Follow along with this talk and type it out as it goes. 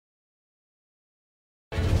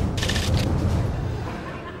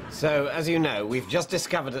So, as you know, we've just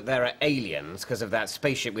discovered that there are aliens because of that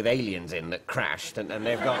spaceship with aliens in that crashed, and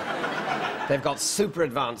they've got super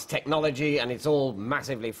advanced technology, and it's all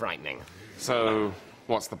massively frightening. So,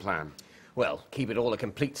 what's the plan? Well, keep it all a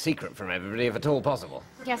complete secret from everybody, if at all possible.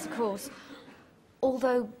 Yes, of course.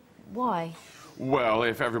 Although, why? Well,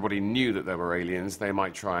 if everybody knew that there were aliens, they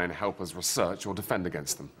might try and help us research or defend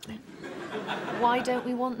against them. Why don't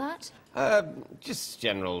we want that? Just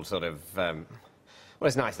general sort of, well,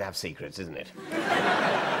 it's nice to have secrets, isn't it?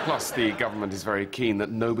 Plus, the government is very keen that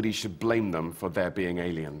nobody should blame them for there being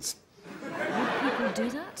aliens. Would people do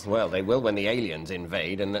that? Well, they will when the aliens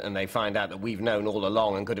invade and they find out that we've known all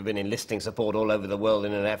along and could have been enlisting support all over the world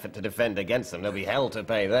in an effort to defend against them. There'll be hell to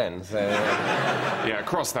pay then, so... Yeah,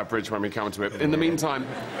 cross that bridge when we come to it. In the meantime,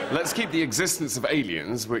 let's keep the existence of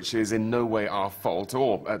aliens, which is in no way our fault,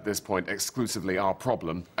 or, at this point, exclusively our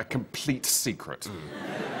problem, a complete secret.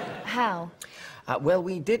 How? Well,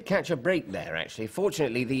 we did catch a break there, actually.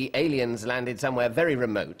 Fortunately, the aliens landed somewhere very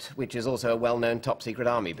remote, which is also a well-known top-secret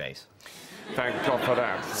army base. Thank God for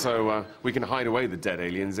that. So we can hide away the dead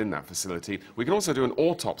aliens in that facility. We can also do an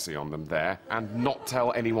autopsy on them there and not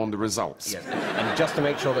tell anyone the results. Yes, and just to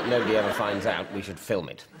make sure that nobody ever finds out, we should film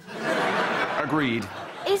it. Agreed.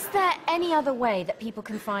 Is there any other way that people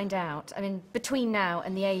can find out? I mean, between now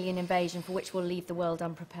and the alien invasion for which we'll leave the world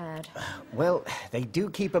unprepared? Well, they do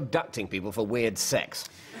keep abducting people for weird sex.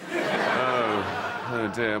 Oh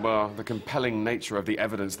dear. Well, the compelling nature of the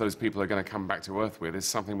evidence those people are going to come back to Earth with is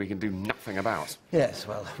something we can do nothing about. Yes,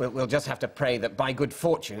 well, we'll just have to pray that by good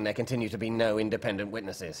fortune there continue to be no independent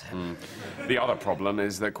witnesses. The other problem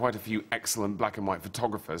is that quite a few excellent black and white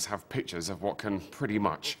photographers have pictures of what can pretty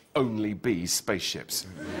much only be spaceships.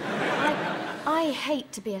 I hate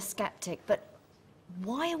to be a skeptic, but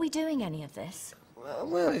why are we doing any of this?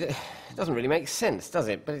 Well, it doesn't really make sense, does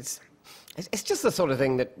it? But it's just the sort of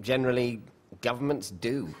thing that generally governments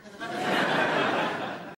do.